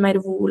tilsette mer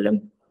volum.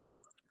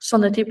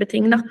 Sånne type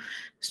ting, da.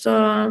 Så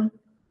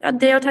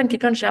det å tenke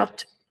kanskje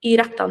at i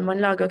rettene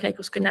man lager,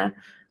 hvordan kan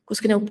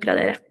jeg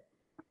oppgradere?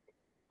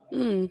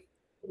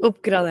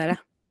 Oppgradere.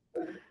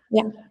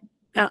 Ja.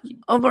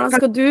 Og hvordan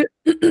skal du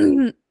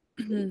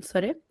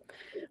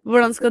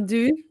hvordan skal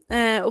du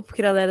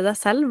oppgradere deg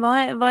selv?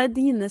 Hva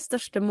dine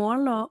største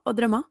mål og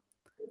drømmer?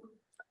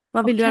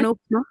 Hva vil du gjerne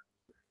oppnå?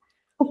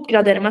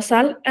 Oppgradere meg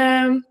selv?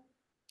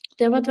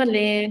 Det var et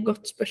veldig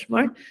godt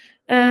spørsmål.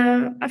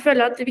 Jeg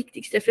føler at det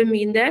viktigste for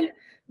min del,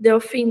 det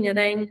å finne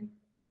den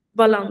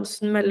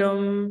balansen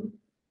mellom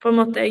på en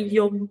måte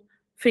jobb,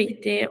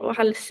 fritid og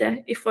helse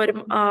i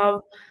form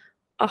av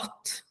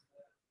at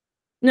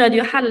nå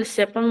det jo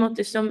helse på en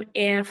måte som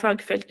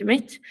fagfeltet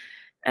mitt,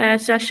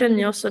 så jeg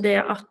skjønner jo også det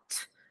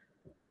at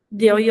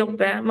det å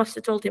jobbe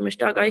masse 12-timers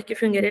dager ikke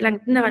fungerer i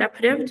lengden, det har jeg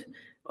prøvd,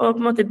 og på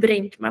en måte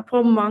brent meg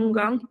på mange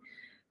ganger,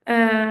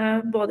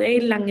 både i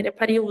lengre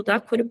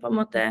perioder, hvor på en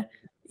måte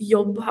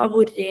jobb har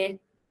vært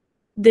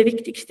det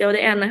viktigste og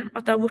det ene,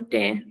 at det har vært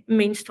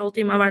minst 12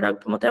 timer hver dag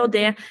på en måte, og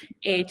det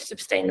ikke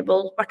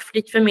sustainable, i hvert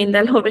fall ikke for min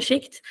del over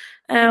sikt,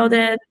 og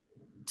det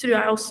tror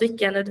jeg også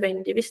ikke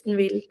nødvendig hvis den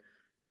vil,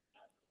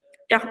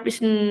 hvis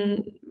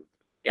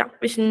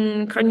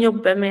den kan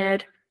jobbe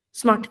mer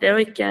smartere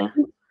og ikke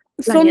lengre.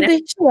 Sånn,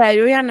 det skjer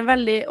jo gjerne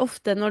veldig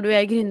ofte når du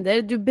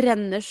gründer. Du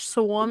brenner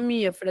så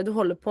mye for det du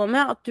holder på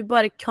med, at du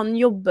bare kan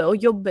jobbe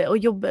og jobbe og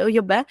jobbe og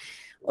jobbe,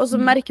 og så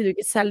merker du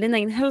ikke selv din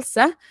egen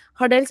helse.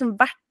 Har det liksom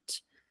vært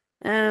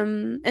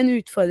en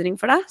utfordring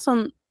for deg?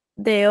 Sånn,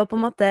 det å på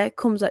en måte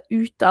komme seg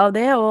ut av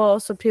det, og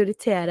også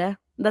prioritere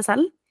deg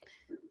selv?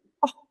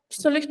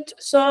 Absolutt.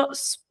 Så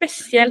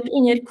spesielt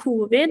under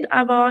covid,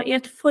 jeg var i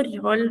et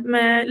forhold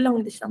med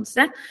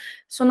langdistanse,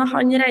 så når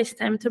han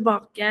reiste hjem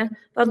tilbake,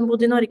 da hadde han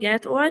bodd i Norge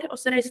et år,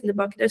 og så reiste han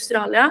tilbake til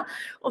Australia,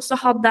 og så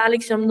hadde jeg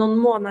liksom noen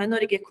måneder i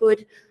Norge hvor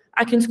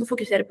jeg kunne skulle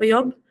fokusere på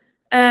jobb,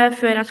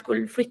 før jeg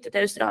skulle flytte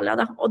til Australia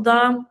da. Og da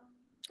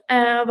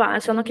var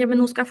jeg sånn, men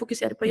nå skal jeg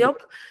fokusere på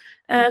jobb,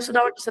 så da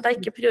var det så at jeg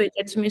ikke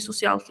prioriterte så mye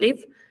sosialt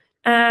liv.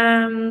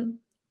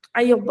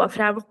 Jeg jobbet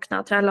fra jeg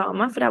våknet til jeg la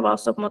meg, for jeg var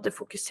også på en måte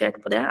fokusert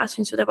på det. Jeg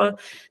synes jo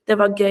det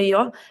var gøy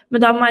også.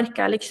 Men da merket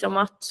jeg liksom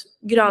at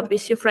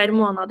gradvis jo flere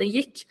måneder det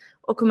gikk,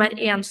 og hvor mer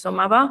ensom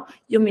jeg var,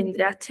 jo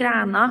mindre jeg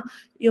trenet,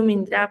 jo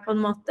mindre jeg på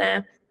en måte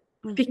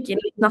fikk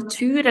inn litt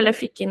natur, eller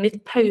fikk inn litt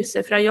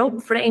pause fra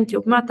jobb, for det endte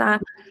jo med at jeg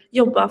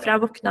jobbet fra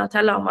jeg våknet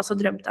til jeg la meg, så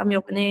drømte jeg om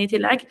jobben i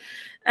tillegg.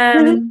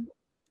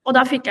 Og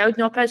da fikk jeg jo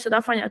ikke noe pause, da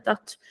fant jeg ut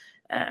at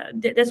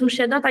det som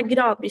skjedde, at jeg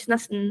gradvis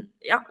nesten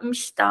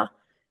mistet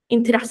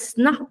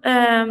interessen,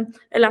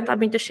 eller at jeg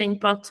begynte å kjenne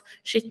på at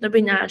nå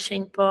begynner jeg å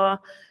kjenne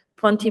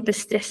på en type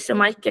stress som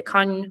jeg ikke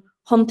kan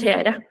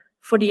håndtere,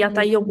 fordi at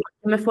jeg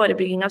jobbet med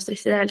forebygging av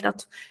stress i det hele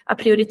tatt. Jeg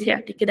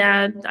prioriterte ikke det,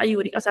 jeg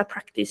gjorde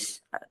ikke,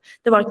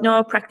 det var ikke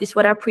noe practice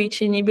hvor jeg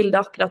preach inn i bildet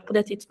akkurat på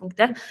det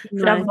tidspunktet,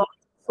 for jeg var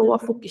så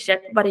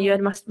fokusert, bare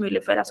gjøre mest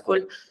mulig før jeg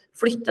skulle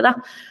flytte da.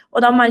 Og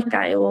da merket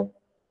jeg jo,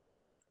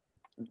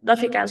 da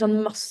fikk jeg en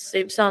sånn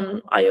massiv sånn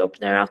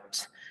eye-opener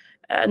at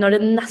når det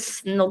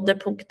nesten nådde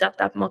punktet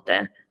at jeg på en måte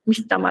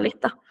mistet meg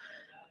litt da.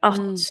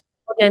 At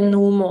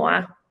nå må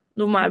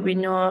jeg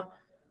begynne å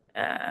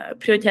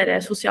prioritere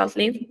sosialt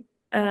liv.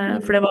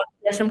 For det var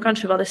det som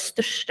kanskje var det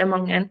største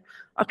mangelen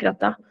akkurat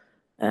da.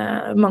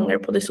 Mangel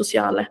på det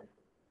sosiale.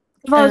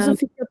 Hva var det som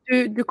fikk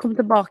at du kom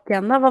tilbake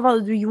igjen da? Hva var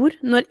det du gjorde?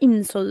 Når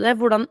innså du det?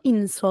 Hvordan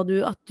innså du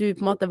at du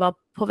på en måte var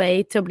på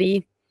vei til å bli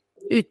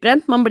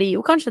utbrent? Man blir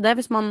jo kanskje det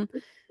hvis man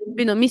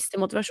begynner å miste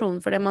motivasjonen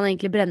for det man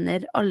egentlig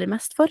brenner aller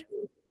mest for.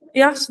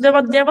 Ja, så det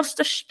var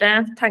største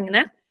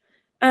tegnet.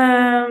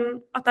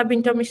 At jeg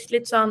begynte å miste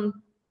litt sånn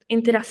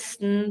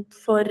interessen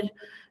for,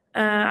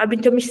 jeg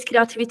begynte å miste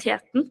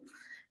kreativiteten.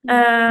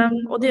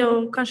 Og det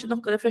jo kanskje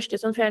noe av det første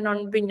som skjer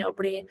når man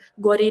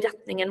går i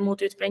retningen mot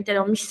utbrent, det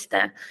å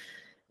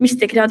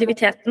miste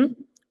kreativiteten.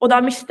 Og da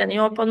mister den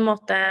jo på en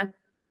måte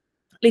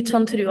litt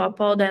sånn trua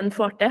på det den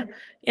får til,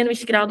 i en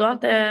viss grad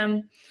også,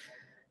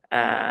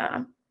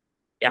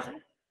 at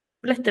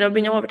lettere å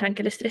begynne å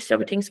overtenke eller stresse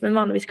over ting som man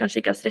vanligvis kanskje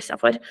ikke har stresset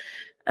for.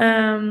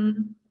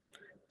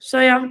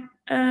 Så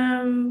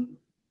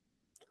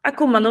jeg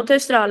kom meg nå til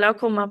Australia og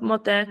kom meg på en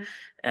måte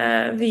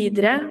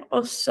videre,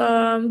 og så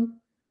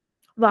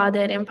var jeg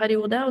der i en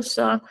periode, og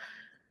så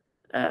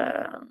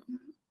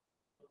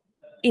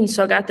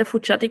innså jeg at det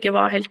fortsatt ikke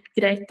var helt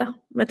greit da,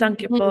 med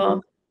tanke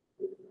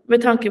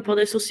på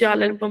det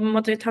sosiale, eller på en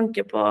måte med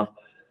tanke på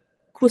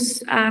hvordan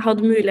jeg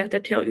hadde muligheter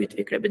til å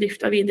utvikle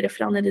bedrifter videre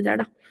fra nedi der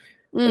da.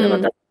 Og det var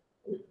da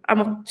jeg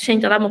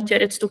kjente at jeg måtte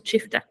gjøre et stort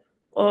skifte,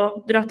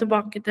 og dra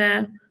tilbake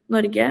til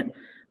Norge,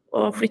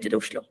 og flytte til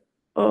Oslo,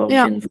 og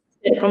kunne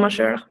fokusere på meg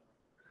selv da.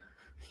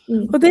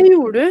 Og det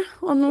gjorde du,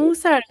 og nå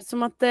ser det ut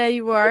som at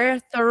you are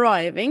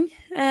thriving.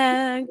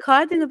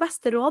 Hva dine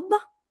beste råd da,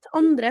 til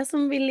andre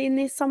som vil inn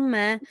i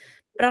samme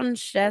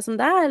bransje som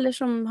deg, eller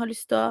som har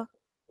lyst til å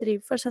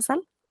drive for seg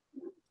selv?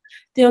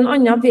 Det jo en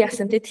annen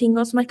vesentlig ting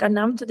som jeg ikke har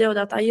nevnt, det jo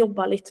det at jeg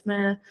jobbet litt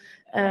med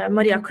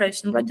Maria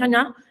Klausen blant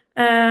annet.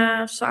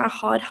 Så jeg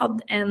har hatt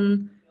en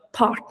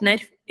partner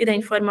i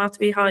den form at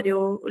vi har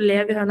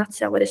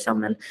nettsida våre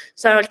sammen.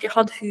 Så jeg har alltid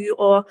hatt hun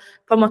og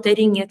på en måte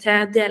ringe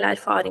til dele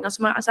erfaringer.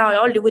 Altså jeg har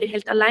jo aldri vært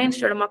helt alene,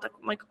 selv om at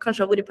man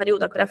kanskje har vært i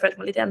perioder hvor jeg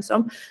følte meg litt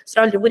ensom. Så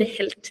jeg har aldri vært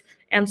helt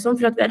ensom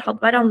for at vi har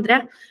hatt hverandre.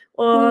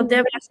 Og det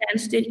vil jeg si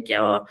en styrke,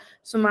 og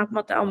som jeg på en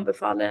måte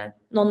anbefaler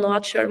noen nå,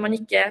 at selv om man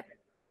ikke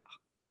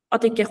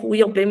hun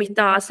jobber i mitt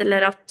AS,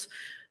 eller at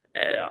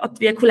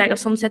vi er kollegaer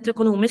sånn sett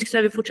økonomisk, så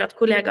er vi fortsatt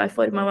kollegaer i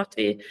form av at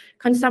vi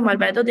kan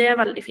samarbeide, og det er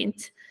veldig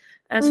fint.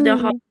 Så det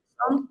å ha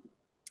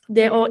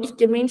det, og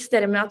ikke minst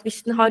det med at hvis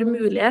den har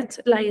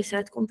mulighet, leie seg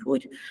et kontor,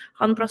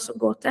 ha en plass å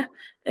gå til,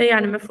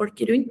 gjerne med folk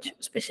rundt,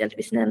 spesielt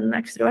hvis den er en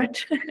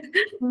ekstrovert.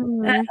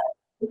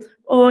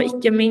 Og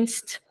ikke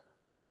minst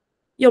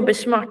jobbe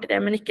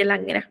smartere, men ikke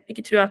lengre.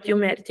 Ikke tro at jo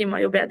mer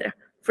timer, jo bedre.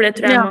 For det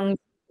tror jeg mange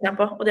er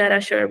på, og det har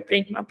jeg selv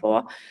bringt meg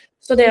på.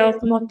 Så det å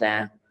på en måte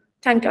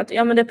tenke at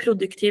ja, men det er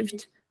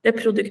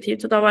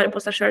produktivt å ta vare på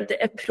seg selv, det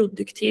er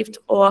produktivt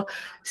å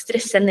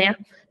stresse ned,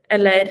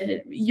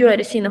 eller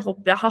gjøre sine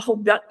hobbyer, ha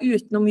hobbyer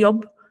utenom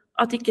jobb,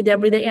 at ikke det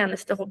blir det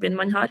eneste hobbyen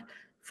man har.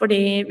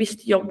 Fordi hvis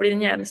jobb blir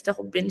den eneste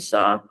hobbyen,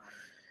 så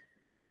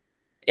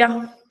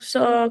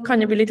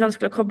kan det bli litt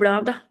vanskelig å koble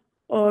av da,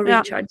 og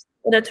recharge.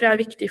 Og det tror jeg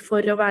er viktig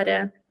for å være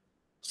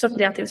så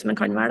kreativ som man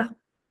kan være da.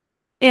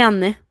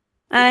 Enig.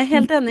 Jeg er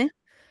helt enig.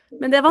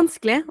 Men det er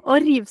vanskelig å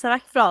rive seg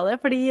vekk fra det,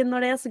 fordi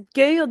når det er så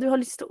gøy, og du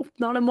har lyst til å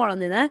oppnå alle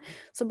målene dine,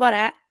 så du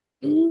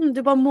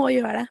bare må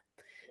gjøre det.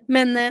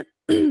 Men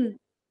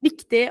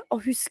viktig å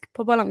huske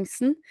på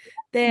balansen.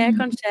 Det er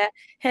kanskje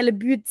hele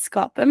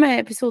budskapet med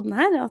episoden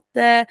her,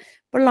 at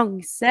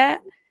balanse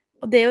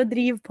og det å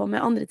drive på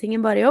med andre ting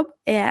enn bare jobb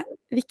er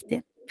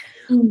viktig.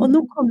 Og nå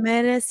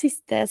kommer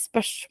siste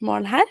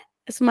spørsmål her,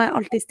 som jeg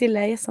alltid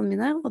stiller gjestene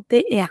mine, og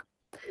det er,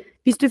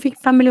 hvis du fikk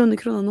 5 millioner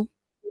kroner nå,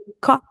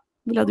 hva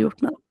ville du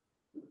gjort med det?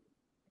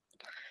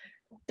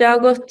 Det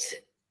har gått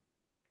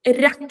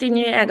rett inn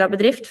i egen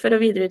bedrift for å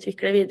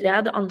videreutvikle videre. Jeg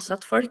hadde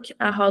ansatt folk,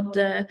 jeg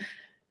hadde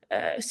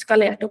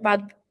skalert opp, jeg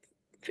hadde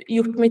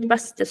gjort mitt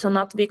beste sånn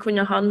at vi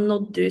kunne ha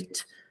nådd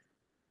ut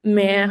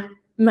med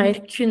mer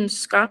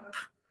kunnskap,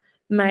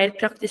 mer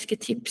praktiske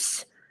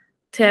tips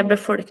til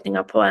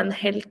befolkningen på en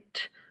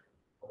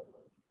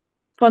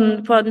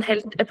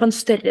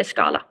større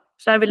skala.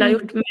 Så jeg ville ha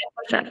gjort mer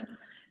forskjell.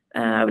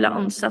 Jeg ville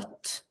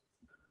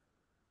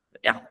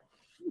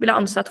ha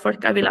ansatt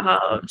folk, jeg ville ha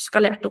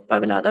skalert opp,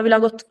 jeg ville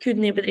ha gått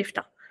kun i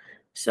bedrifter.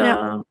 Så,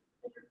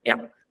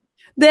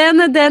 Det er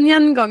en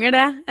gjenganger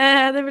det.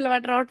 Det ville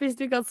vært rart hvis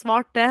du ikke hadde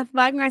svart det.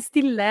 Hver gang jeg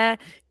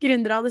stiller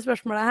gründere av det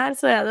spørsmålet her,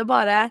 så er det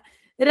bare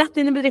rett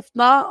inn i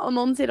bedriften, og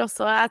noen sier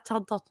også at jeg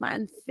hadde tatt meg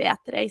en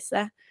fet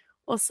reise,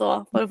 og så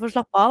for å få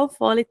slappe av,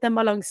 få litt den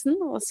balansen,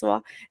 og så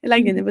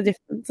legge inn i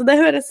bedriften. Så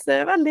det høres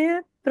veldig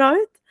bra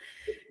ut.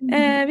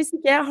 Hvis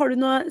ikke, har du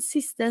noe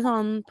siste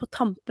sånn på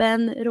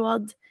tampen,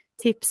 råd,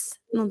 tips,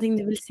 noen ting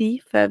du vil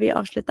si før vi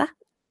avslutter?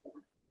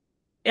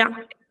 Ja,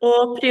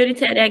 og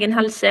prioritere egen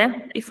helse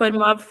i form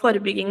av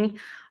forebygging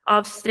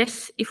av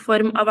stress, i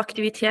form av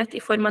aktivitet,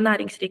 i form av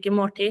næringsrike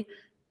måltid,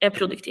 er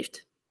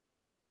produktivt.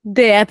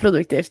 Det er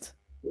produktivt.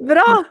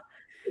 Bra!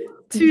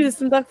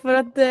 Tusen takk for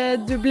at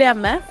du ble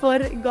med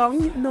for gang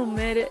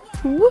nummer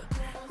 2.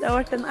 Det har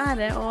vært en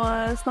ære å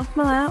snakke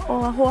med deg,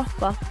 og jeg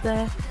håper at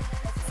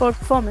folk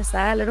får med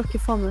seg, eller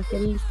dere får med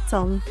dere litt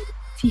sånn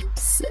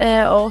tips,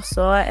 og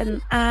også en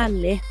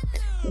ærlig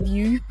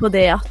view på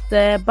det at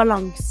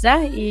balanse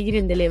i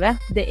gründerlivet,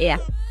 det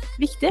er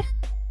viktig.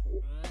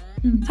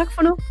 Takk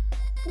for nå.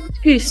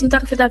 Tusen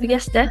takk for at jeg fikk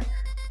gjeste.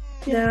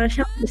 Det var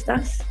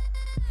kjempestas.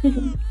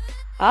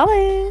 Ha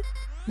det!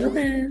 Ha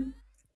det!